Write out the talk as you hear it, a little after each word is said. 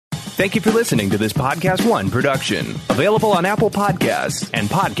Thank you for listening to this Podcast One production. Available on Apple Podcasts and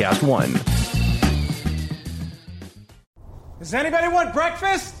Podcast One. Does anybody want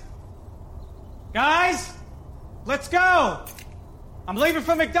breakfast? Guys, let's go. I'm leaving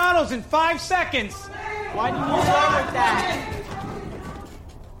for McDonald's in 5 seconds. Why did you start with that?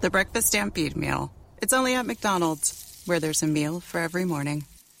 The Breakfast Stampede Meal. It's only at McDonald's, where there's a meal for every morning.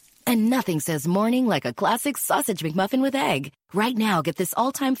 And nothing says morning like a classic sausage McMuffin with egg. Right now, get this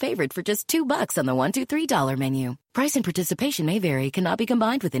all-time favorite for just $2 on the $1, $2, $3 menu. Price and participation may vary. Cannot be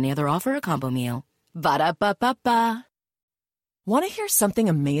combined with any other offer or combo meal. Ba-da-ba-ba-ba. Want to hear something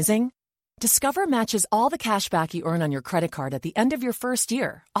amazing? Discover matches all the cash back you earn on your credit card at the end of your first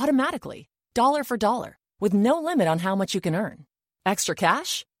year, automatically, dollar for dollar, with no limit on how much you can earn. Extra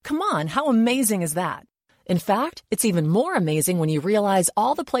cash? Come on, how amazing is that? In fact, it's even more amazing when you realize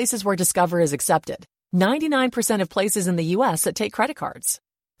all the places where Discover is accepted. 99% of places in the U.S. that take credit cards.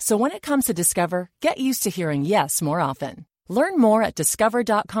 So when it comes to Discover, get used to hearing yes more often. Learn more at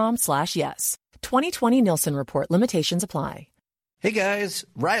discover.com/yes. 2020 Nielsen Report. Limitations apply. Hey guys,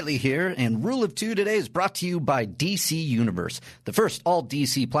 Riley here, and Rule of Two today is brought to you by DC Universe, the first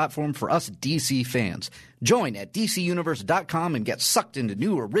all-DC platform for us DC fans. Join at DCUniverse.com and get sucked into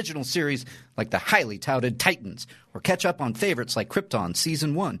new original series like the highly touted Titans, or catch up on favorites like Krypton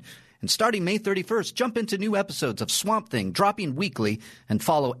Season 1. And starting May 31st, jump into new episodes of Swamp Thing dropping weekly and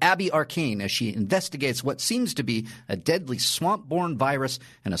follow Abby Arcane as she investigates what seems to be a deadly swamp-borne virus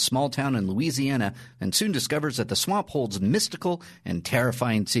in a small town in Louisiana and soon discovers that the swamp holds mystical and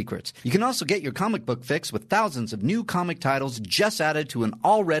terrifying secrets. You can also get your comic book fix with thousands of new comic titles just added to an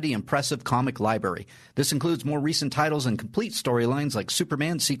already impressive comic library. This includes more recent titles and complete storylines like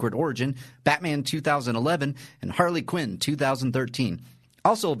Superman Secret Origin, Batman 2011, and Harley Quinn 2013.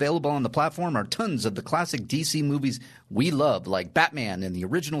 Also available on the platform are tons of the classic DC movies we love, like Batman and the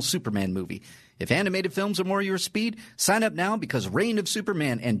original Superman movie. If animated films are more your speed, sign up now because Reign of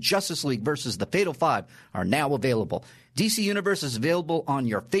Superman and Justice League vs. the Fatal Five are now available. DC Universe is available on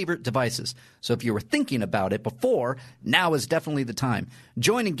your favorite devices. So if you were thinking about it before, now is definitely the time.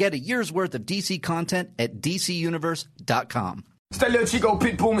 Join and get a year's worth of DC content at DCUniverse.com. It's that little Chico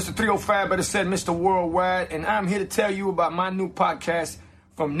Pitbull, Mr. 305, better said Mr. Worldwide, and I'm here to tell you about my new podcast,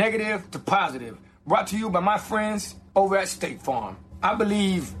 From Negative to Positive, brought to you by my friends over at State Farm. I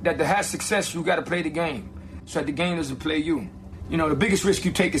believe that to have success, you got to play the game, so that the game doesn't play you. You know, the biggest risk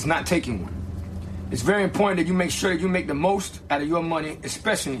you take is not taking one. It's very important that you make sure that you make the most out of your money,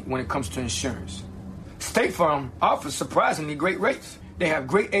 especially when it comes to insurance. State Farm offers surprisingly great rates. They have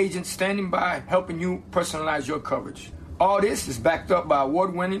great agents standing by helping you personalize your coverage. All this is backed up by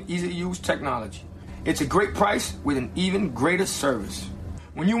award-winning, easy-to-use technology. It's a great price with an even greater service.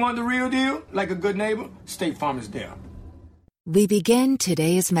 When you want the real deal, like a good neighbor, State Farm is there. We begin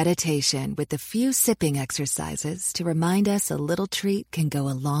today's meditation with a few sipping exercises to remind us a little treat can go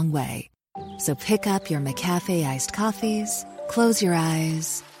a long way. So pick up your McCafe iced coffees, close your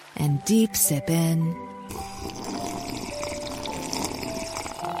eyes, and deep sip in.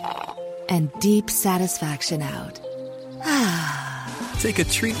 And deep satisfaction out. Take a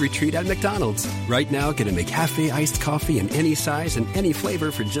treat retreat at McDonald's. Right now, get a McCafe iced coffee in any size and any flavor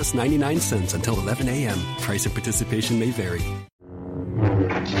for just 99 cents until 11 a.m. Price and participation may vary.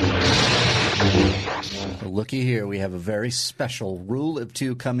 Well, looky here. We have a very special Rule of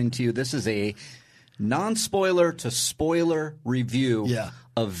Two coming to you. This is a non-spoiler to spoiler review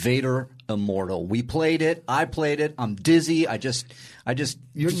of Vader Immortal. We played it. I played it. I'm dizzy.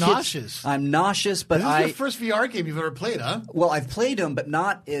 You're nauseous. I'm nauseous, but This is your first VR game you've ever played, huh? Well, I've played them, but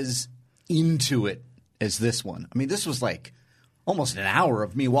not as into it as this one. I mean, this was like almost an hour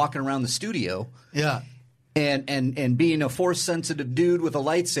of me walking around the studio. Yeah. And being a force-sensitive dude with a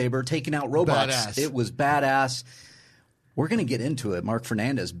lightsaber taking out robots. Badass. It was badass. We're going to get into it. Mark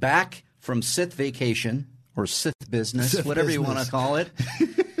Fernandez, back from Sith vacation or Sith business, whatever you want to call it.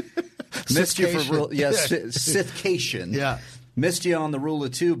 Missed you for Sithcation. Yeah. Missed you on the Rule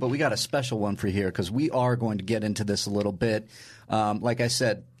of Two, but we got a special one for here because we are going to get into this a little bit. Like I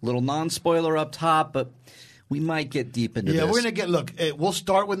said, little non-spoiler up top, but we might get deep into this. Yeah, we're going to get – look, we'll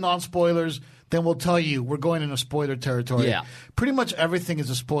start with non-spoilers. Then we'll tell you we're going into spoiler territory. Yeah. Pretty much everything is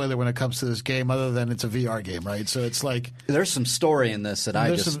a spoiler when it comes to this game other than it's a VR game, right? So it's like – there's some story in this that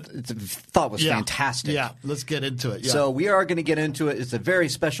I just thought was fantastic. Yeah, let's get into it. Yeah. So we are going to get into it. It's a very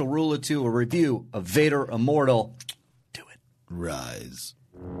special Rule of Two, a review of Vader Immortal. Do it. Rise.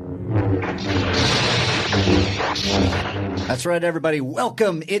 That's right, everybody.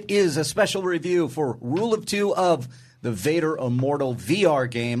 Welcome. It is a special review for Rule of Two of the Vader Immortal VR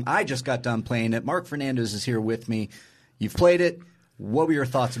game. I just got done playing it. Mark Fernandez is here with me. You've played it. What were your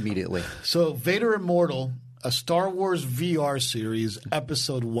thoughts immediately? So Vader Immortal, a Star Wars VR series,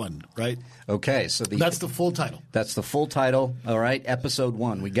 Episode 1, right? Okay, so that's the full title. That's the full title. All right, Episode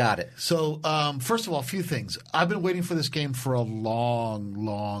 1. We got it. So first of all, a few things. I've been waiting for this game for a long,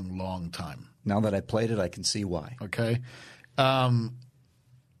 long, long time. Now that I played it, I can see why. Okay.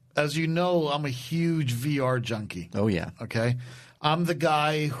 As you know, I'm a huge VR junkie. Oh, yeah. Okay. I'm the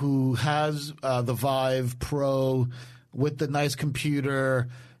guy who has the Vive Pro with the nice computer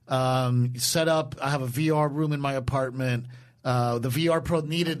set up. I have a VR room in my apartment. The VR Pro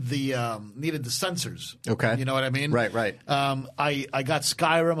needed the sensors. Okay. You know what I mean? Right. I got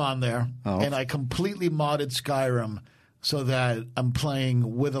Skyrim on there, and I completely modded Skyrim so that I'm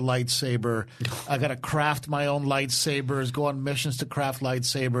playing with a lightsaber. I got to craft my own lightsabers, go on missions to craft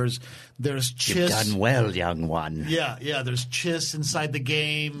lightsabers. There's chiss. You've done well, young one. Yeah. There's chiss inside the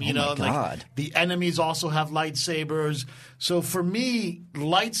game. You know, my God. like the enemies also have lightsabers. So for me,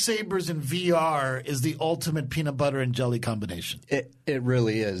 lightsabers in VR is the ultimate peanut butter and jelly combination. It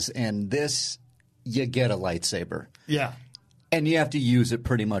really is. And this, you get a lightsaber. Yeah. And you have to use it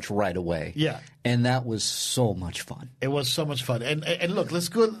pretty much right away. Yeah. And that was so much fun. It was so much fun. And look, let's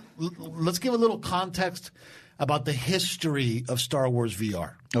give a little context about the history of Star Wars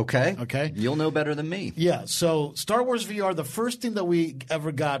VR. Okay. You'll know better than me. Yeah. So Star Wars VR, the first thing that we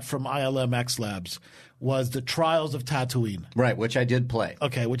ever got from ILM X Labs was the Trials of Tatooine. Right, which I did play.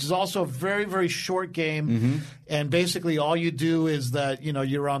 Okay, which is also a very, very short game. Mm-hmm. And basically all you do is that,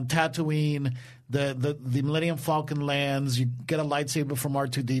 you're on Tatooine. The Millennium Falcon lands. You get a lightsaber from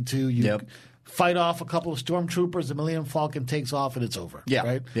R2-D2. You fight off a couple of stormtroopers. The Millennium Falcon takes off, and it's over. Yeah,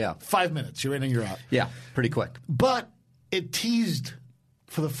 right? Yeah. 5 minutes. You're in and you're out. Yeah, pretty quick. But it teased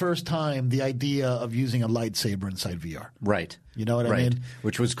for the first time the idea of using a lightsaber inside VR. Right. You know what I mean?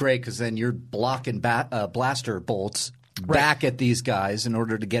 Which was great because then you're blocking blaster bolts back at these guys in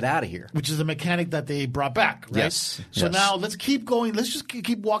order to get out of here. Which is a mechanic that they brought back, right? Yes. So now let's keep going. Let's just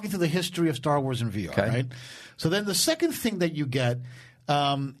keep walking through the history of Star Wars in VR, right? So then the second thing that you get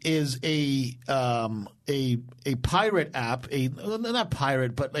is a pirate app, not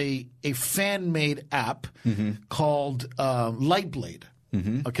pirate, but a fan-made app called Lightblade.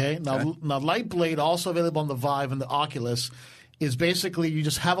 Mm-hmm. Okay? Now Lightblade, also available on the Vive and the Oculus, is basically you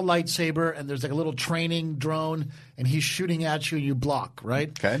just have a lightsaber and there's like a little training drone and he's shooting at you and you block, right?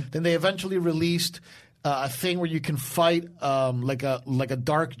 Okay. Then they eventually released a thing where you can fight like a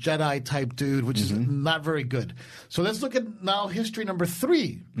dark Jedi type dude, which is not very good. So let's look at now history number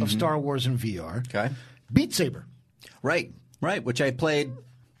 3 of Star Wars in VR. Okay. Beat Saber. Right, which I played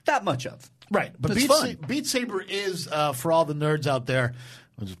that much of. Right, but Beat Saber is, for all the nerds out there,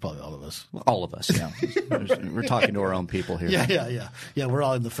 which is probably all of us. All of us, yeah. We're talking to our own people here. Yeah, we're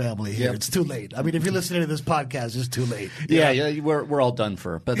all in the family here. Yep. It's too late. I mean, if you're listening to this podcast, it's too late. Yeah, we're all done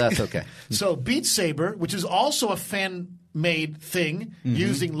for, but that's okay. So Beat Saber, which is also a fan-made thing,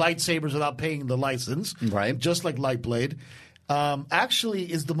 using lightsabers without paying the license, right? Just like Lightblade,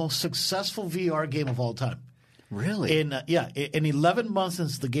 actually is the most successful VR game of all time. Really? In 11 months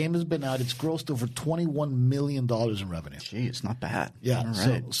since the game has been out, it's grossed over $21 million in revenue. Gee, it's not bad. Yeah,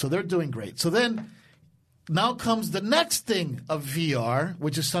 right. so they're doing great. So then now comes the next thing of VR,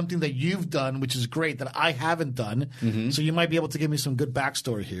 which is something that you've done, which is great, that I haven't done. So you might be able to give me some good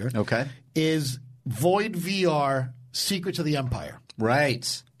backstory here. Okay. Is Void VR Secrets of the Empire. Right.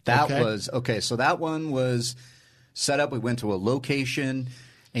 So that one was set up. We went to a location,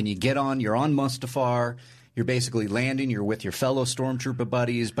 and you're on Mustafar. You're basically landing. You're with your fellow Stormtrooper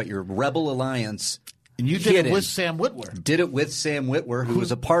buddies, but your Rebel Alliance. And you did it with Sam Witwer. Did it with Sam Witwer, who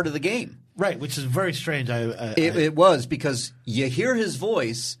was a part of the game. Right, which is very strange. It was because you hear his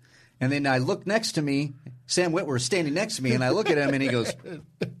voice, and then I look next to me. Sam Witwer is standing next to me, and I look at him, and he goes,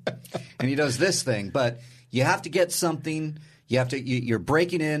 and he does this thing. But you have to get something. You're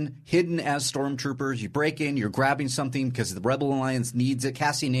breaking in, hidden as stormtroopers. You break in, you're grabbing something because the Rebel Alliance needs it.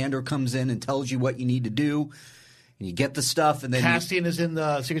 Cassian Andor comes in and tells you what you need to do, and you get the stuff. And then Cassian is in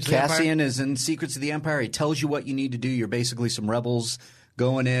the Secrets of the Empire? Cassian is in Secrets of the Empire. He tells you what you need to do. You're basically some rebels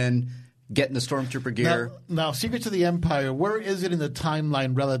going in, getting the stormtrooper gear. Now, Secrets of the Empire, where is it in the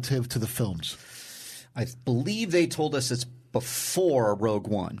timeline relative to the films? I believe they told us it's before Rogue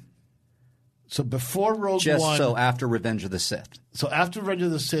One. So before Rogue One. Just so after Revenge of the Sith. So after Revenge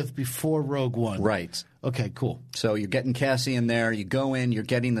of the Sith, before Rogue One. Right. Okay, cool. So you're getting Cassian there. You go in. You're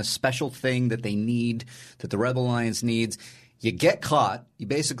getting the special thing that they need, that the Rebel Alliance needs. You get caught. You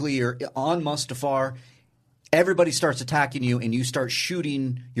basically are on Mustafar. Everybody starts attacking you, and you start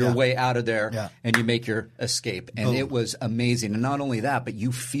shooting your way out of there, and you make your escape. And it was amazing. And not only that, but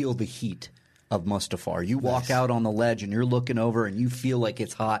you feel the heat of Mustafar. You walk out on the ledge and you're looking over and you feel like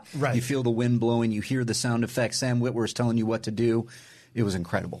it's hot. Right. You feel the wind blowing. You hear the sound effects. Sam Witwer's telling you what to do. It was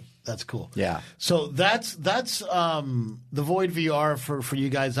incredible. That's cool. Yeah. So that's the Void VR for you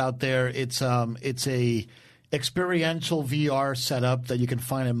guys out there. It's a experiential VR setup that you can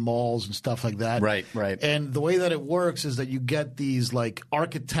find in malls and stuff like that. Right. And the way that it works is that you get these like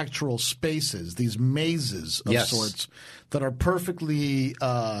architectural spaces, these mazes of sorts that are perfectly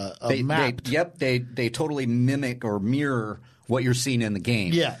mapped. They totally mimic or mirror what you're seeing in the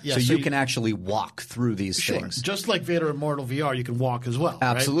game. Yeah. So you can actually walk through these things. Just like Vader Immortal VR, you can walk as well.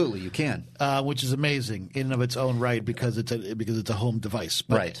 Absolutely, right? you can. Which is amazing in and of its own right because it's a home device.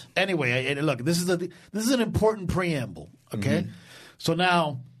 But right. Anyway, look, this is an important preamble. Okay, so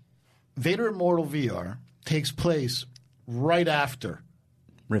now Vader Immortal VR takes place right after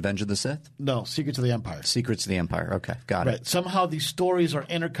Revenge of the Sith? No, Secrets of the Empire. Secrets of the Empire. Okay, got it. Somehow these stories are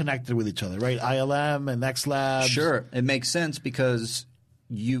interconnected with each other, right? ILM and X Labs. Sure, it makes sense because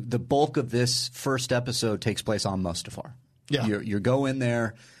the bulk of this first episode takes place on Mustafar. Yeah, you go in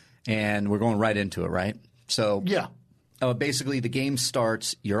there, and we're going right into it, right? So yeah, basically the game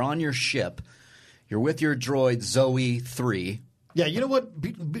starts. You're on your ship. You're with your droid Zoe 3. Yeah, you know what?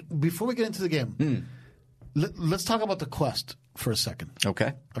 Before we get into the game, let's talk about the quest for a second.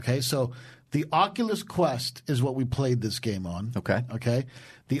 Okay. Okay, so the Oculus Quest is what we played this game on. Okay.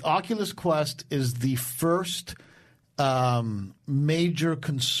 The Oculus Quest is the first major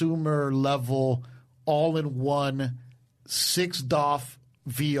consumer level all-in-one 6DoF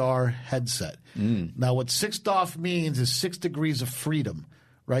VR headset. Now, what 6DoF means is 6 degrees of freedom.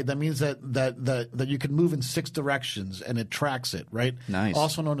 Right, that means that you can move in 6 directions and it tracks it. Right, nice.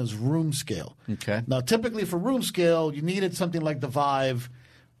 Also known as room scale. Okay. Now, typically for room scale, you needed something like the Vive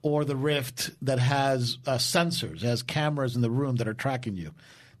or the Rift that has sensors, has cameras in the room that are tracking you.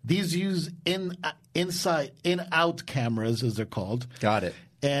 These use in-out cameras, as they're called. Got it.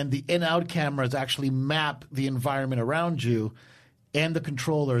 And the in-out cameras actually map the environment around you and the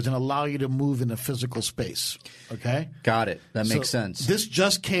controllers and allow you to move in a physical space. Okay? Got it. That makes sense. This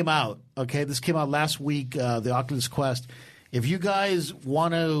just came out. Okay? This came out last week, the Oculus Quest. If you guys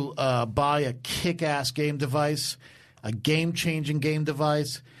want to buy a kick-ass game device, a game-changing game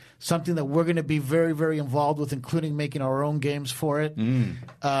device, something that we're going to be very, very involved with, including making our own games for it,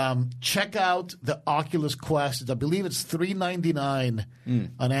 check out the Oculus Quest. I believe it's $399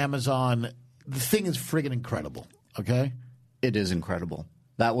 on Amazon. The thing is friggin' incredible. Okay? It is incredible.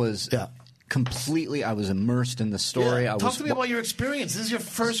 That was completely – I was immersed in the story. Yeah. Talk to me about your experience. This is your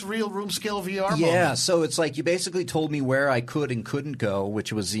first real room-scale VR moment. Yeah, so it's like you basically told me where I could and couldn't go,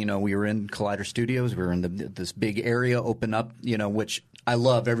 which was, we were in Collider Studios. We were in this big area open up, which I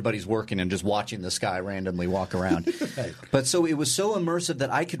love. Everybody's working and just watching the sky randomly walk around. Right. But so it was so immersive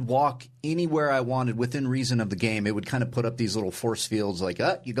that I could walk anywhere I wanted within reason of the game. It would kind of put up these little force fields like,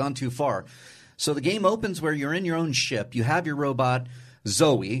 you've gone too far. So the game opens where you're in your own ship. You have your robot,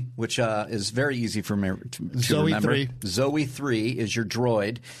 Zoe, which is very easy for me to Zoe remember. 3. Zoe 3 is your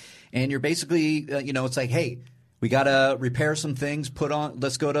droid. And you're basically, it's like, hey, we got to repair some things.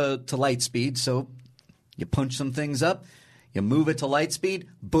 Let's go to light speed. So you punch some things up. You move it to light speed.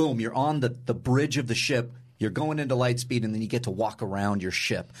 Boom, you're on the bridge of the ship. You're going into light speed, and then you get to walk around your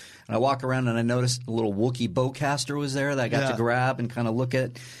ship. And I walk around, and I noticed a little Wookiee bowcaster was there that I got to grab and kind of look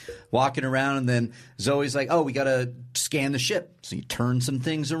at, walking around. And then Zoe's like, we got to scan the ship. So you turn some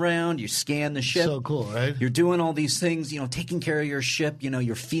things around. You scan the ship. So cool, right? You're doing all these things, taking care of your ship.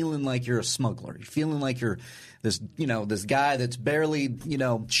 You're feeling like you're a smuggler. You're feeling like you're this guy that's barely,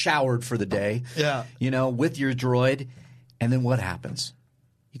 showered for the day. Yeah. With your droid. And then what happens?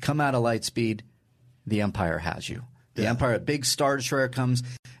 You come out of light speed. The Empire has you. The Empire, a big Star Destroyer comes,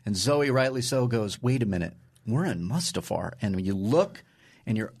 and Zoe, rightly so, goes, wait a minute, we're in Mustafar. And when you look,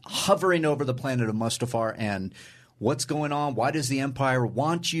 and you're hovering over the planet of Mustafar, and what's going on? Why does the Empire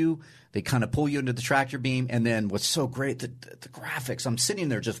want you? They kind of pull you into the tractor beam, and then what's so great, the graphics. I'm sitting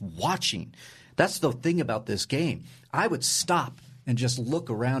there just watching. That's the thing about this game. I would stop and just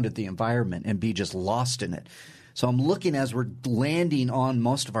look around at the environment and be just lost in it. So I'm looking as we're landing on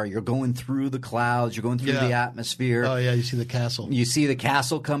Mustafar. You're going through the clouds. You're going through the atmosphere. Oh, yeah, you see the castle. You see the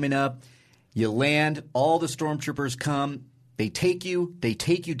castle coming up. You land. All the stormtroopers come. They take you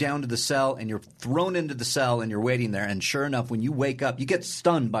down to the cell, and you're thrown into the cell, and you're waiting there. And sure enough, when you wake up, you get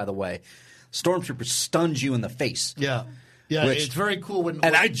stunned, by the way. Stormtroopers stunned you in the face. Yeah. Yeah, it's very cool.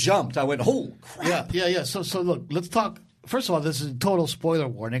 And I jumped. I went, oh, crap. Yeah. So look, let's talk. First of all, this is a total spoiler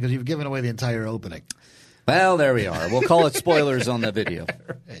warning because you've given away the entire opening. Well, there we are. We'll call it spoilers on the video.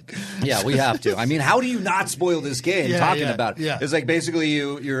 Right. Yeah, we have to. I mean, how do you not spoil this game talking about it? Yeah. It's like basically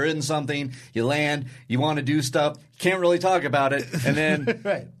you're in something, you land, you want to do stuff, can't really talk about it, and then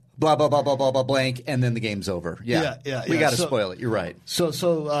Right. blah, blah, blah, blah, blah, blah, blank, and then the game's over. Yeah. We got to spoil it. You're right.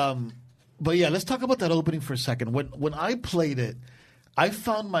 But yeah, let's talk about that opening for a second. When I played it, I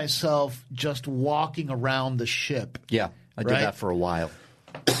found myself just walking around the ship. Yeah, I did that for a while.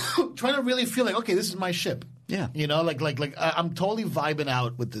 Trying to really feel like, okay, this is my ship. Yeah. You know, like I'm totally vibing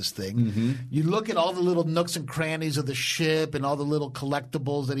out with this thing. Mm-hmm. You look at all the little nooks and crannies of the ship and all the little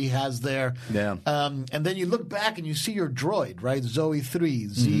collectibles that he has there. Yeah. And then you look back and you see your droid, right? Zoe 3,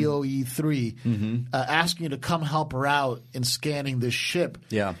 ZOE 3, asking you to come help her out in scanning this ship.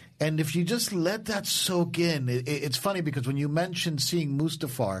 Yeah. And if you just let that soak in, it's funny because when you mentioned seeing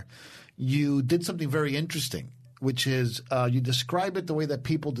Mustafar, you did something very interesting. Which is you describe it the way that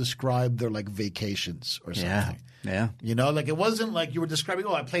people describe their like vacations or something. Yeah. You know, like it wasn't like you were describing,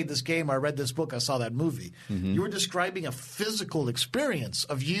 I played this game, or I read this book, I saw that movie. Mm-hmm. You were describing a physical experience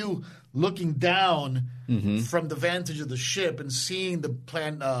of you looking down from the vantage of the ship and seeing the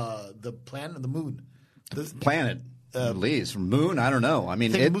planet of the moon. The planet, at least. Moon, I don't know. I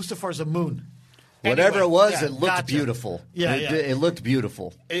mean, Mustafar's a moon. Whatever Anyway, it was, yeah, it looked beautiful. It looked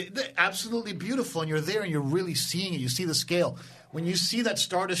beautiful. Absolutely beautiful. And you're there and you're really seeing it. You see the scale. When you see that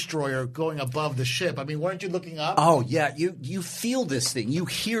Star Destroyer going above the ship, I mean, weren't you looking up? Oh, yeah. You feel this thing. You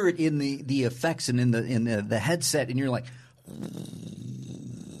hear it in the effects and in the headset, and you're like,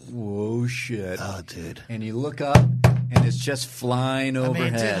 whoa, shit. Oh, dude. And you look up, and it's just flying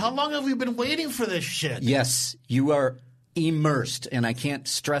overhead. I mean, dude, how long have we been waiting for this shit? Yes. You are immersed, and I can't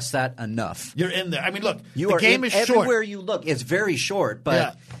stress that enough. You're in there. I mean, look, the game is short. Everywhere you look, it's very short,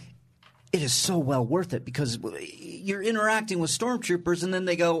 but it is so well worth it because you're interacting with stormtroopers, and then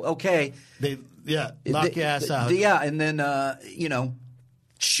they go, okay. Knock your ass out. Yeah, and then,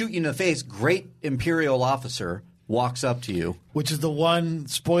 shoot you in the face. Great Imperial officer walks up to you. Which is the one,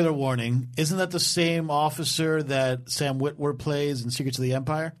 spoiler warning, isn't that the same officer that Sam Witwer plays in Secrets of the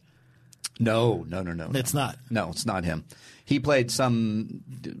Empire? No. It's not. No, it's not him. He played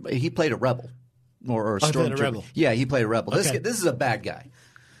a rebel or a stormtrooper. A rebel. Yeah, he played a rebel. Okay. This is a bad guy.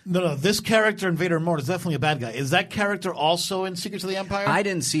 No. This character in Vader Immortal is definitely a bad guy. Is that character also in Secrets of the Empire? I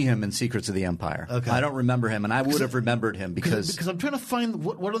didn't see him in Secrets of the Empire. Okay. I don't remember him, and I would have remembered him because I'm trying to find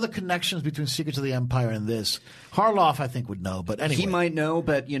what are the connections between Secrets of the Empire and this. Harloff, I think, would know, but anyway. He might know,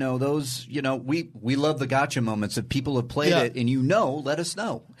 but those, we love the gotcha moments. If people have played it and let us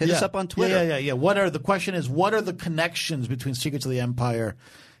know. Hit us up on Twitter. Yeah. The question is, what are the connections between Secrets of the Empire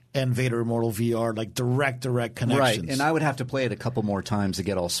and Vader Immortal VR, like direct connections? Right, and I would have to play it a couple more times to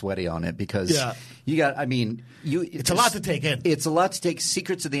get all sweaty on it because it's a lot to take in. It's a lot to take.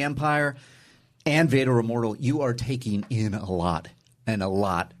 Secrets of the Empire and Vader Immortal, you are taking in a lot,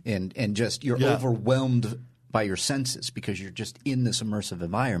 and just you're overwhelmed by your senses because you're just in this immersive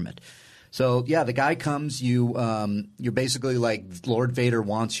environment. So the guy comes, you're basically like Lord Vader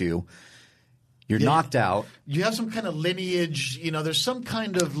wants you. You're knocked out. You have some kind of lineage. There's some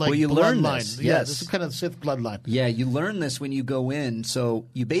kind of you learn bloodline. this. Yeah, Yes. there's some kind of Sith bloodline. Yeah, you learn this when you go in. So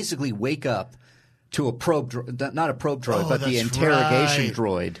you basically wake up to a probe, not a probe droid, but the interrogation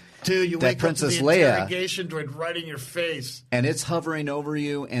droid. Dude, you that wake Princess up to the Leia, interrogation droid right in your face. And it's hovering over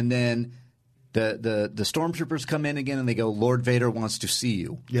you, and then the stormtroopers come in again, and they go, Lord Vader wants to see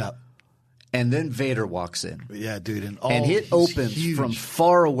you. Yeah. And then Vader walks in. Yeah, dude. And it opens from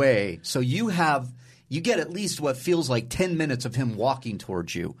far away. So you get at least what feels like 10 minutes of him walking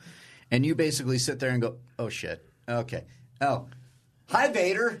towards you. And you basically sit there and go, oh, shit. Okay. Oh, hi,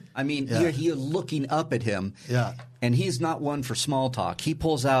 Vader. I mean, you're looking up at him. Yeah. And he's not one for small talk. He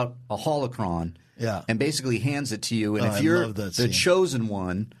pulls out a holocron and basically hands it to you. And if you're the chosen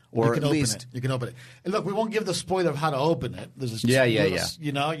one, or at least you can open it. And look, we won't give the spoiler of how to open it. There's yeah.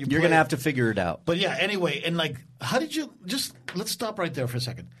 You're going to have to figure it out. But yeah, anyway, and how did you let's stop right there for a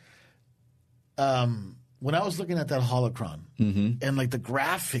second. When I was looking at that holocron and the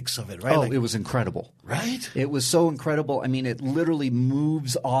graphics of it, right? Oh, it was incredible. Right? It was so incredible. I mean, it literally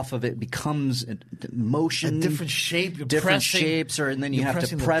moves off of it, becomes motion. A different shape. Different shapes, and then you have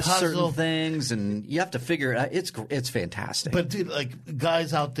to press certain things, and you have to figure it out. It's fantastic. But dude,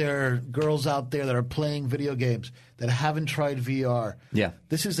 guys out there, girls out there that are playing video games that haven't tried VR,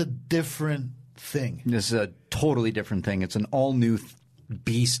 this is a different thing. This is a totally different thing. It's an all-new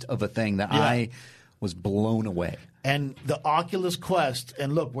beast of a thing that I was blown away. And the Oculus Quest,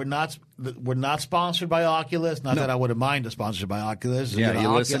 and look, we're not sponsored by Oculus. Not that I wouldn't mind a sponsorship by Oculus. Yeah, you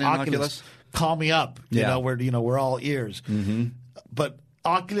listening, Oculus? Call me up. You know, we're all ears. Mm-hmm. But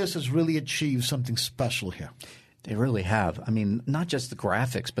Oculus has really achieved something special here. They really have. I mean, not just the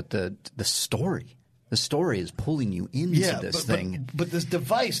graphics, but the story. The story is pulling you into this thing. But this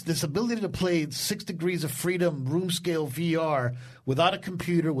device, this ability to play 6 Degrees of Freedom room scale VR without a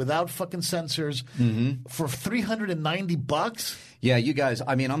computer, without fucking sensors, for $390. Yeah, you guys.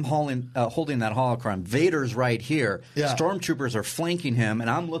 I mean, I'm holding that holocron. Vader's right here. Yeah. Stormtroopers are flanking him, and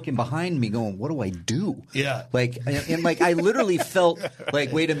I'm looking behind me, going, "What do I do?" Yeah. Like I literally felt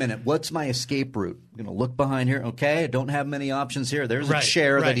like, "Wait a minute, what's my escape route?" I'm gonna look behind here. Okay, I don't have many options here. There's a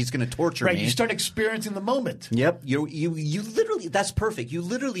chair that he's gonna torture me. Right. You start experiencing the moment. Yep. You literally. That's perfect. You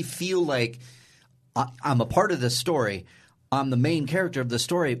literally feel like I'm a part of this story. I'm the main character of the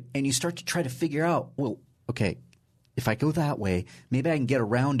story, and you start to try to figure out, well, okay, if I go that way, maybe I can get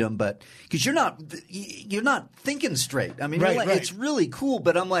around them, but because you're not thinking straight. I mean, it's really cool,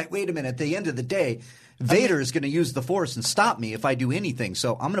 but I'm like, wait a minute. At the end of the day, Vader is going to use the Force and stop me if I do anything.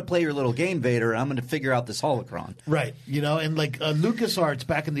 So I'm going to play your little game, Vader, and I'm going to figure out this holocron. Right. And like LucasArts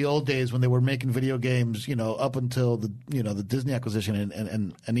back in the old days when they were making video games, up until the Disney acquisition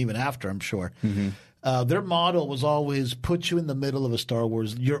and even after, I'm sure. Their model was always put you in the middle of a Star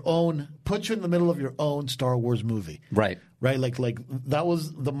Wars, put you in the middle of your own Star Wars movie. Right. Right. Like that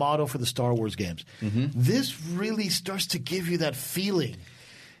was the motto for the Star Wars games. This really starts to give you that feeling.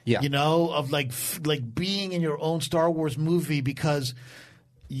 Yeah. Of like being in your own Star Wars movie because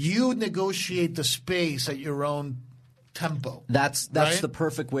you negotiate the space at your own tempo. That's the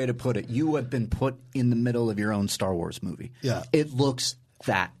perfect way to put it. You have been put in the middle of your own Star Wars movie. Yeah. It looks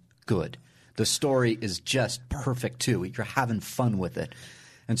that good. The story is just perfect too. You're having fun with it.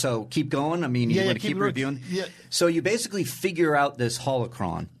 And so keep going. I mean, you want to keep reviewing? Yeah. So you basically figure out this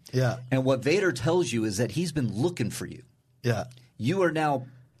holocron. Yeah. And what Vader tells you is that he's been looking for you. Yeah. You are now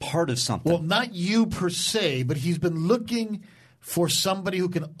part of something. Well, not you per se, but he's been looking for somebody who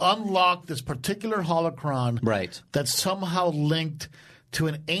can unlock this particular holocron that's somehow linked to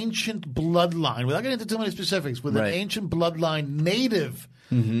an ancient bloodline. Without getting into too many specifics, with an ancient bloodline native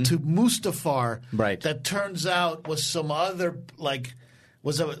to Mustafar that turns out was some other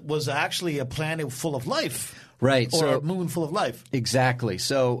was actually a planet full of life. Right. Or a moon full of life. Exactly.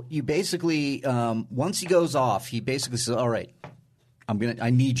 So you basically once he goes off, he basically says, all right,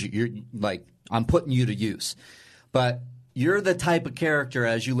 I need you. You're like, I'm putting you to use. But you're the type of character,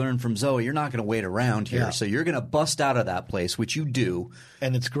 as you learn from Zoe, you're not going to wait around here. Yeah. So you're going to bust out of that place, which you do.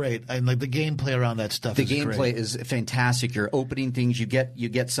 And it's great. And like the gameplay around that stuff is great. The gameplay is fantastic. You're opening things. You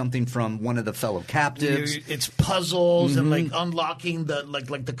get something from one of the fellow captives. It's puzzles and like unlocking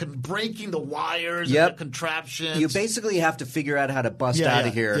breaking the wires and the contraptions. You basically have to figure out how to bust out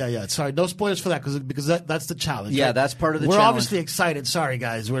of here. Yeah. Sorry, no spoilers for that because that's the challenge. Yeah, right? That's part of the challenge. We're obviously excited. Sorry,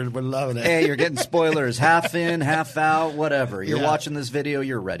 guys. We're loving it. Hey, you're getting spoilers. Half in, half out, whatever. You're watching this video.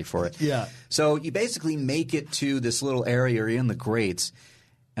 You're ready for it. Yeah. So you basically make it to this little area in the grates.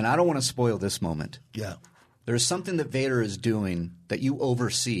 And I don't want to spoil this moment. Yeah. There's something that Vader is doing that you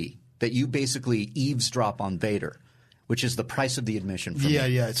oversee, that you basically eavesdrop on Vader, which is the price of the admission for me.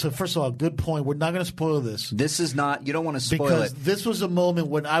 Yeah. So first of all, good point. We're not going to spoil this. This is not – you don't want to spoil because it. Because this was a moment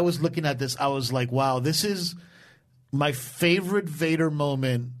when I was looking at this, I was like, wow, this is my favorite Vader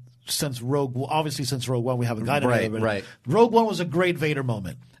moment since Rogue – obviously since Rogue One we haven't gotten it. Right. Rogue One was a great Vader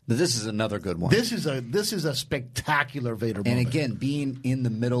moment. This is another good one. This is a spectacular Vader moment. And again, being in the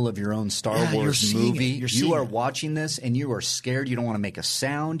middle of your own Star Wars movie, you are watching this and you are scared. You don't want to make a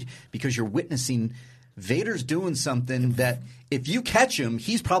sound because you're witnessing Vader's doing something that if you catch him,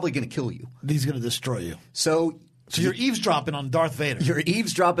 he's probably going to kill you. He's going to destroy you. So you're eavesdropping on Darth Vader. You're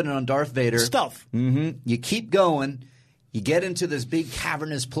eavesdropping on Darth Vader. Stealth. Mm-hmm. You keep going. You get into this big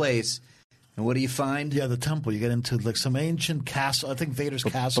cavernous place. And what do you find? Yeah, the temple. You get into like some ancient castle. I think Vader's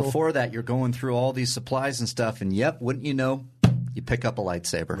castle. Before that, you're going through all these supplies and stuff. And wouldn't you know, you pick up a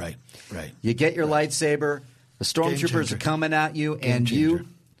lightsaber. Right. You get your lightsaber. The stormtroopers are coming at you. And you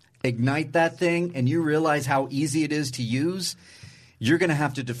ignite that thing. And you realize how easy it is to use. You're going to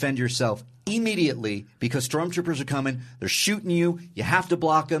have to defend yourself immediately because stormtroopers are coming. They're shooting you. You have to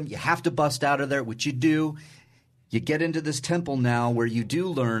block them. You have to bust out of there, which you do. You get into this temple now where you do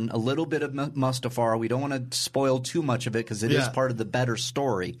learn a little bit of Mustafar. We don't want to spoil too much of it because it is part of the better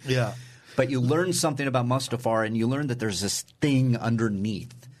story. Yeah. But you learn something about Mustafar, and you learn that there's this thing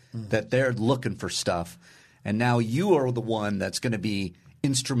underneath that they're looking for stuff. And now you are the one that's going to be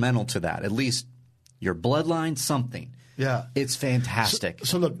instrumental to that, at least your bloodline, something. Yeah. It's fantastic.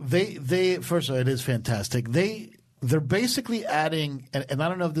 So look, they first of all, it is fantastic. They're basically adding, and I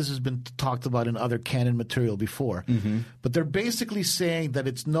don't know if this has been talked about in other canon material before, but they're basically saying that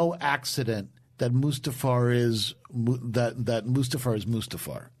it's no accident that Mustafar is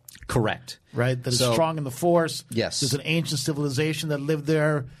Mustafar. Correct. Right? That is strong in the Force. Yes. There's an ancient civilization that lived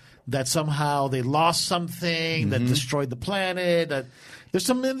there that somehow they lost something that destroyed the planet. There's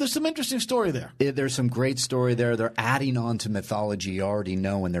some interesting story there. There's some great story there. They're adding on to mythology you already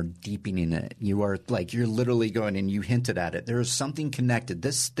know, and they're deepening it. You're literally going, and you hinted at it. There is something connected.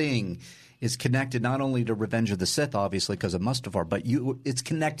 This thing is connected not only to Revenge of the Sith, obviously, because of Mustafar, but it's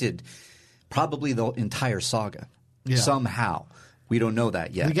connected probably the entire saga somehow. We don't know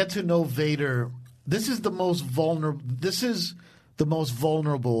that yet. We get to know Vader. This is the most vulnerable. This is the most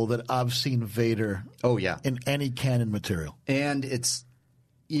vulnerable that I've seen Vader. Oh yeah, in any canon material. And it's.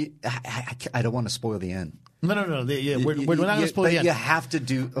 I don't want to spoil the end. No. We're not going to spoil the end. You have to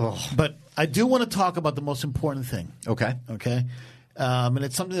do. Oh. But I do want to talk about the most important thing. Okay. And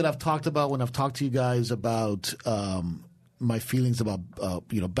it's something that I've talked about when I've talked to you guys about my feelings about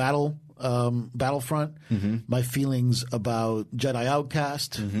Battlefront, my feelings about Jedi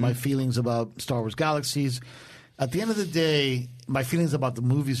Outcast, my feelings about Star Wars Galaxies. At the end of the day, my feelings about the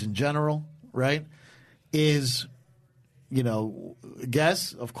movies in general, right, is,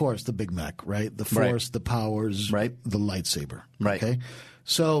 guess, of course, the Big Mac, right? The Force, the powers, right? The lightsaber. Right. Okay?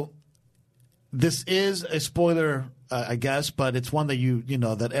 So this is a spoiler, I guess, but it's one that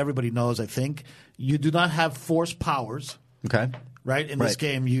that everybody knows, I think. You do not have Force powers. Okay. Right? In this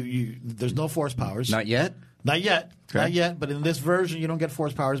game, there's no Force powers. Not yet? Not yet. Okay. Not yet. But in this version, you don't get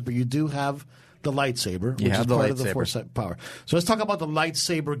Force powers, but you do have the lightsaber, which is part of the Force power. So let's talk about the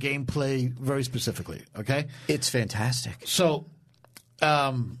lightsaber gameplay very specifically, okay? It's fantastic. So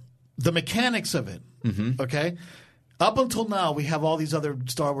the mechanics of it, okay? Up until now, we have all these other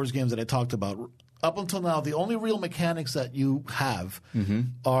Star Wars games that I talked about. Up until now, the only real mechanics that you have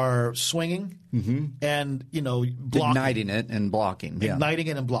are swinging and, blocking. Igniting it and blocking. Yeah. Igniting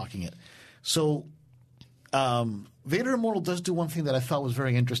it and blocking it. So Vader Immortal does do one thing that I thought was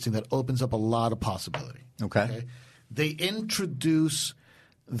very interesting that opens up a lot of possibility. Okay. They introduce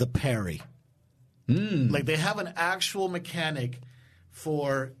the parry. Like they have an actual mechanic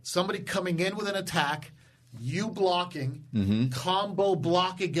for somebody coming in with an attack, you blocking, combo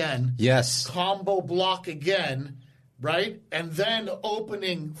block again. Yes. Combo block again, right? And then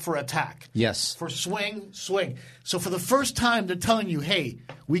opening for attack. Yes. For swing. So for the first time, they're telling you, hey,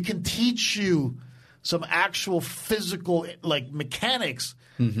 we can teach you some actual physical mechanics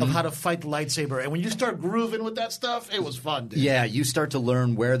of how to fight the lightsaber. And when you start grooving with that stuff, it was fun, dude. Yeah, you start to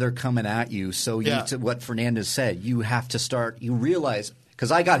learn where they're coming at you. So to what Fernandez said, you have to start – you realize –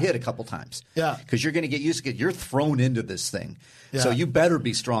 because I got hit a couple times. Yeah. Because you're going to get used to it. You're thrown into this thing. Yeah. So you better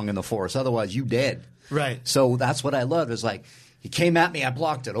be strong in the Force. Otherwise, you dead. Right. So that's what I loved. Is like he came at me. I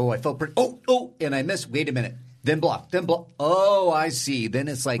blocked it. Oh, I felt pretty – oh, and I missed. Wait a minute. Then block. Oh, I see. Then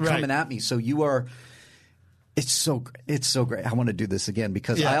it's like coming at me. So you are – it's so great. I want to do this again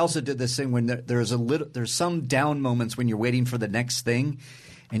because I also did this thing when there's some down moments when you're waiting for the next thing,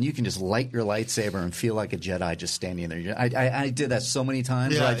 and you can just light your lightsaber and feel like a Jedi just standing there. I did that so many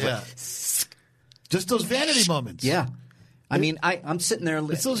times. Just those vanity moments. Yeah. I mean, I'm sitting there.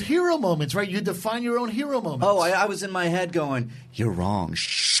 It's those hero moments, right? You define your own hero moments. Oh, I was in my head going, "You're wrong."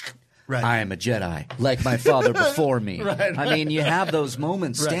 Right. I am a Jedi, like my father before me. Right. I mean, you have those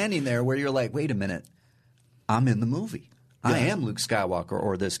moments standing there where you're like, "Wait a minute." I'm in the movie. I am Luke Skywalker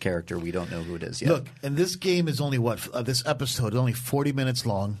or this character. We don't know who it is yet. Look, and this game is only this episode is only 40 minutes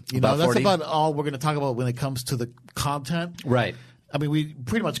long. About that's 40? about all we're going to talk about when it comes to the content. Right. I mean, we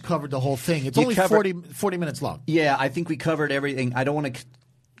pretty much covered the whole thing. It's only 40 minutes long. Yeah, I think we covered everything. I don't want to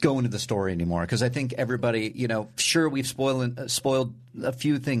go into the story anymore because I think everybody, sure, we've spoiled a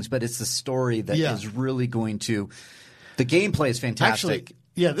few things, but it's the story that is really going to – the gameplay is fantastic.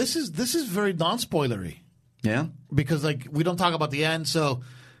 Actually, this is very non-spoilery. Yeah, because we don't talk about the end, so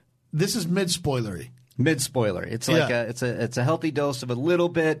this is mid-spoilery. Mid-spoiler. It's like it's a healthy dose of a little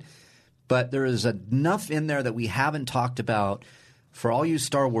bit, but there is enough in there that we haven't talked about for all you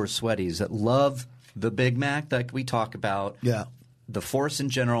Star Wars sweaties that love the Big Mac that we talk about. Yeah, the Force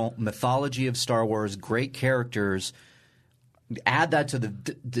in general, mythology of Star Wars, great characters. Add that to the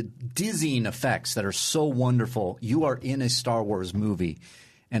dizzying effects that are so wonderful. You are in a Star Wars movie.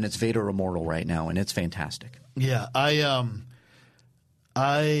 And it's Vader Immortal right now, and it's fantastic. Yeah,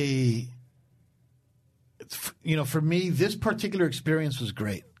 for me, this particular experience was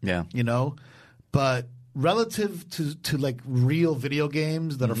great. Yeah, but relative to like real video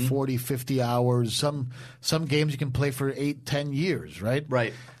games that are 40, 50 hours, some games you can play for 8, 10 years, right?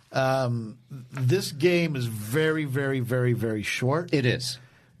 Right. This game is very, very, very, very short. It is.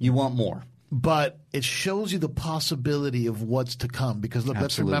 You want more. but it shows you the possibility of what's to come. Because look,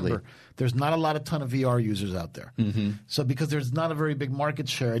 Absolutely. let's remember, there's not a ton of VR users out there. So because there's not a very big market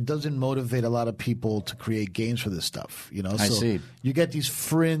share, it doesn't motivate a lot of people to create games for this stuff. You know, I see. You get these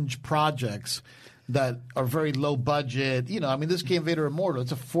fringe projects that are very low budget. You know, I mean, this game, Vader Immortal,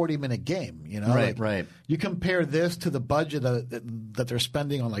 it's a 40-minute game. You know, Right. You compare this to the budget that they're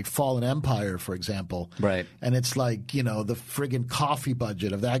spending on like Fallen Empire, for example. Right. And it's like, you know, the friggin' coffee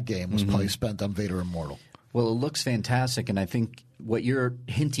budget of that game was probably spent on Vader Immortal. Well, it looks fantastic, and I think what you're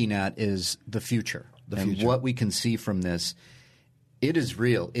hinting at is the future. And what we can see from this. It is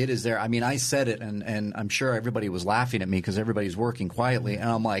real. It is there. I mean, I said it, and I'm sure everybody was laughing at me because everybody's working quietly, and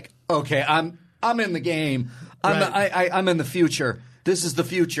I'm like, okay, I'm in the game. I'm in the future. This is the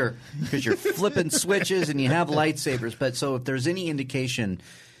future because you're flipping switches and you have lightsabers. But so if there's any indication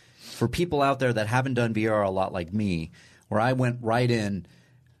for people out there that haven't done VR a lot like me, where I went right in,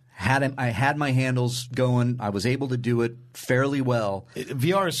 I had my handles going, I was able to do it fairly well.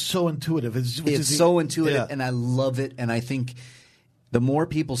 VR is so intuitive. It's so intuitive, and I love it. And I think the more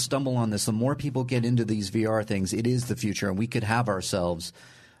people stumble on this, the more people get into these VR things, it is the future, and we could have ourselves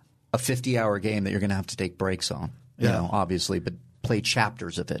a 50-hour game that you're going to have to take breaks on, you know, obviously, but play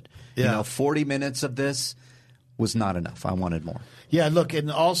chapters of it. You know, 40 minutes of this was not enough. I wanted more. Yeah, look, and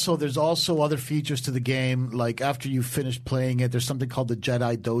also there's also other features to the game. Like after you finish playing it, there's something called the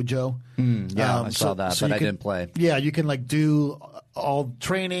Jedi Dojo. I saw that, but I didn't play. Yeah, you can like do all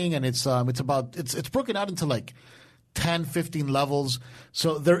training, and it's broken out into like 10, 15 levels.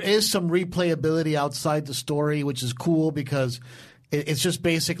 So there is some replayability outside the story, which is cool because it's just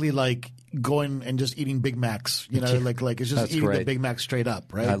basically like going and just eating Big Macs, you know, like it's just eating the Big Mac straight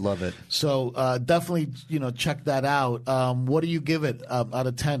up, right? I love it. So definitely, you know, check that out. What do you give it out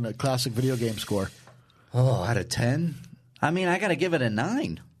of 10, a classic video game score? Oh, out of 10? I mean, I got to give it a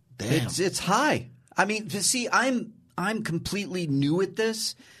 9. Damn. It's high. I mean, see, I'm completely new at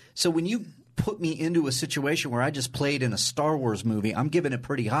this, so when you put me into a situation where I just played in a Star Wars movie, I'm giving it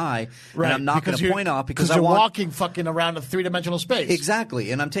pretty high, and I'm not going to point off because you're walking fucking around a three-dimensional space.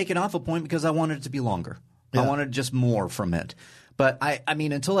 Exactly, and I'm taking off a point because I wanted it to be longer. I wanted just more from it. But I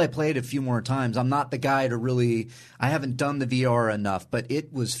mean, until I played a few more times, I'm not the guy to really – I haven't done the VR enough, but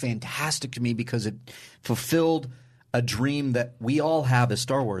it was fantastic to me because it fulfilled a dream that we all have as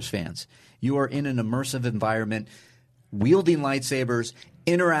Star Wars fans. You are in an immersive environment, wielding lightsabers –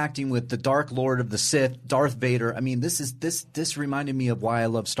 interacting with the Dark Lord of the Sith, Darth Vader. I mean, this reminded me of why I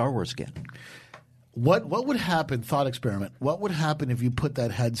love Star Wars again. What would happen, thought experiment, what would happen if you put that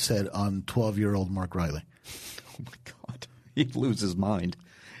headset on 12-year-old Mark Riley? Oh, my God. He'd lose his mind.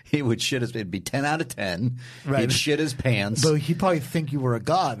 He would shit his – it'd be 10 out of 10. Right. He'd shit his pants. But he'd probably think you were a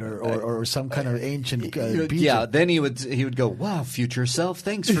god or some kind of ancient being. Yeah, then he would go, wow, future self,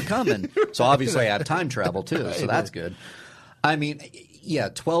 thanks for coming. So obviously I have time travel too, so that's good. I mean – yeah,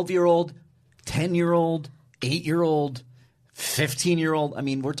 12-year-old, 10-year-old, 8-year-old, 15-year-old. I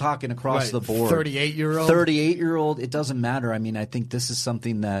mean, we're talking across the board. 38-year-old. 38-year-old. It doesn't matter. I mean, I think this is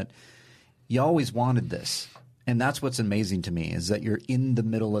something that you always wanted this. And that's what's amazing to me is that you're in the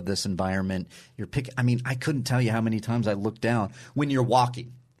middle of this environment. I mean, I couldn't tell you how many times I looked down when you're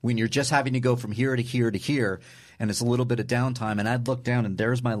walking, when you're just having to go from here to here to here. And it's a little bit of downtime, and I'd look down, and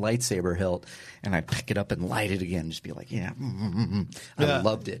there's my lightsaber hilt, and I'd pick it up and light it again, just be like, I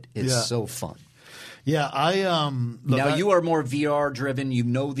loved it. It's so fun. Yeah, now you are more VR driven. You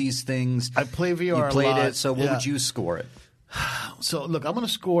know these things. I play VR. You played a lot. it. So what would you score it? So look, I'm going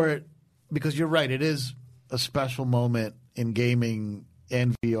to score it because you're right. It is a special moment in gaming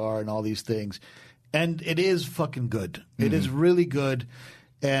and VR and all these things, and it is fucking good. It is really good.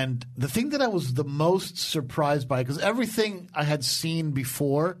 And the thing that I was the most surprised by, because everything I had seen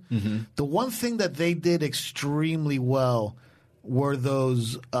before, the one thing that they did extremely well were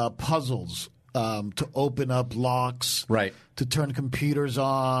those puzzles to open up locks, to turn computers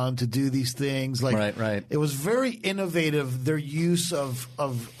on, to do these things. Like, it was very innovative, their use of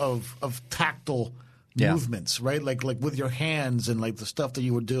tactile movements, right? Like with your hands and like the stuff that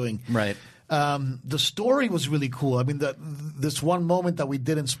you were doing. Right. The story was really cool. I mean, this one moment that we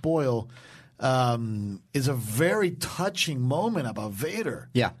didn't spoil is a very touching moment about Vader.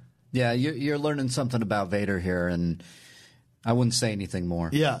 Yeah. Yeah, you're learning something about Vader here, and I wouldn't say anything more.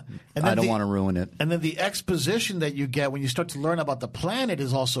 Yeah. And I don't want to ruin it. And then the exposition that you get when you start to learn about the planet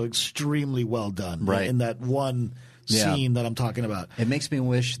is also extremely well done in that one scene that I'm talking about. It makes me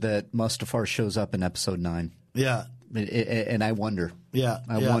wish that Mustafar shows up in Episode 9. Yeah. And I wonder. Yeah.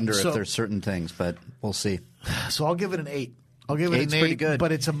 I wonder if there's certain things, but we'll see. So I'll give it an 8. I'll give it 8's an 8, pretty good.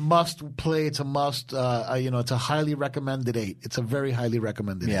 but it's a must play. It's a must. It's a highly recommended 8. It's a very highly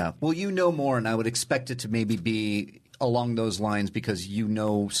recommended 8. Yeah. Well, you know more, and I would expect it to maybe be along those lines because you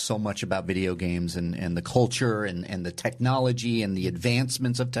know so much about video games and the culture and the technology and the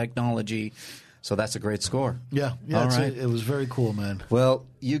advancements of technology. So that's a great score. Yeah. All right. It was very cool, man. Well,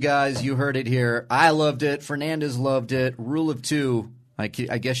 you guys, you heard it here. I loved it. Fernandez loved it. Rule of 2. I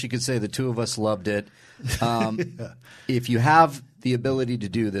guess you could say the two of us loved it. If you have the ability to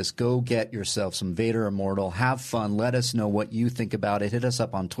do this, go get yourself some Vader Immortal. Have fun. Let us know what you think about it. Hit us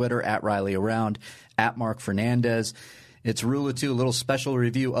up on Twitter at RileyAround, at Mark Fernandez. It's Rule of 2, a little special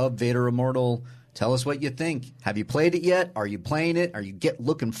review of Vader Immortal. Tell us what you think. Have you played it yet? Are you playing it? Are you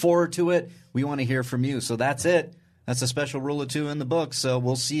looking forward to it? We want to hear from you. So that's it. That's a special Rule of 2 in the book. So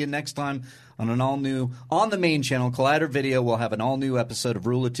we'll see you next time on on the main channel, Collider Video. We'll have an all-new episode of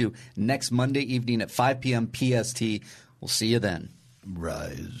Rule of 2 next Monday evening at 5 p.m. PST. We'll see you then.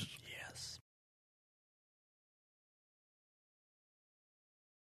 Rise. Yes.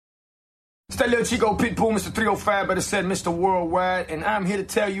 It's that little Chico Pitbull, Mr. 305, better said Mr. Worldwide, and I'm here to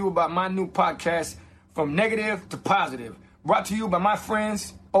tell you about my new podcast, From Negative to Positive, brought to you by my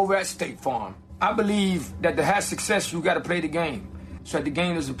friends over at State Farm. I believe that to have success, you got to play the game, so that the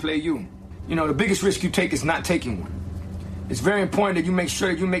game doesn't play you. You know, the biggest risk you take is not taking one. It's very important that you make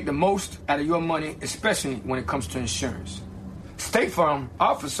sure that you make the most out of your money, especially when it comes to insurance. State Farm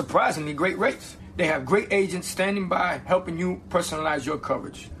offers surprisingly great rates. They have great agents standing by helping you personalize your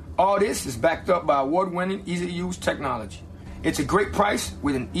coverage. All this is backed up by award-winning, easy-to-use technology. It's a great price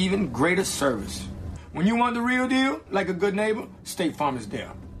with an even greater service. When you want the real deal, like a good neighbor, State Farm is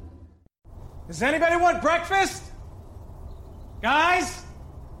there. Does anybody want breakfast? Guys,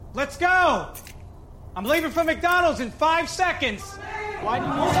 let's go. I'm leaving for McDonald's in 5 seconds. Why do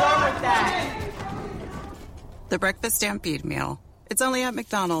you start with that? The Breakfast Stampede Meal. It's only at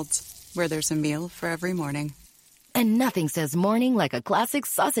McDonald's, where there's a meal for every morning. And nothing says morning like a classic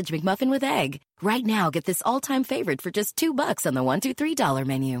sausage McMuffin with egg. Right now, get this all-time favorite for just $2 on the $1, $2, $3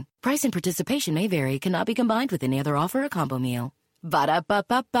 menu. Price and participation may vary. Cannot be combined with any other offer or combo meal.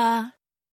 Ba-da-ba-ba-ba.